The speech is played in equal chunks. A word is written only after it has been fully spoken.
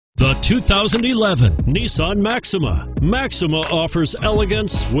The 2011 Nissan Maxima. Maxima offers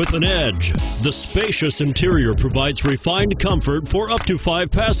elegance with an edge. The spacious interior provides refined comfort for up to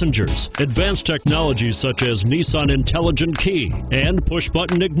 5 passengers. Advanced technologies such as Nissan Intelligent Key and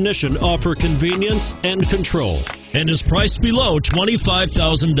push-button ignition offer convenience and control, and is priced below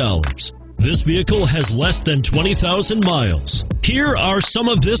 $25,000. This vehicle has less than 20,000 miles. Here are some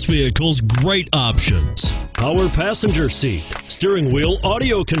of this vehicle's great options: power passenger seat, steering wheel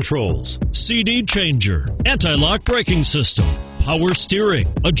audio controls, CD changer, anti-lock braking system, power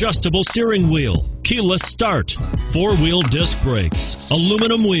steering, adjustable steering wheel, keyless start, 4-wheel disc brakes,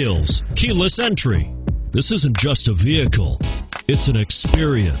 aluminum wheels, keyless entry. This isn't just a vehicle, it's an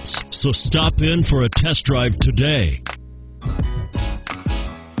experience. So stop in for a test drive today.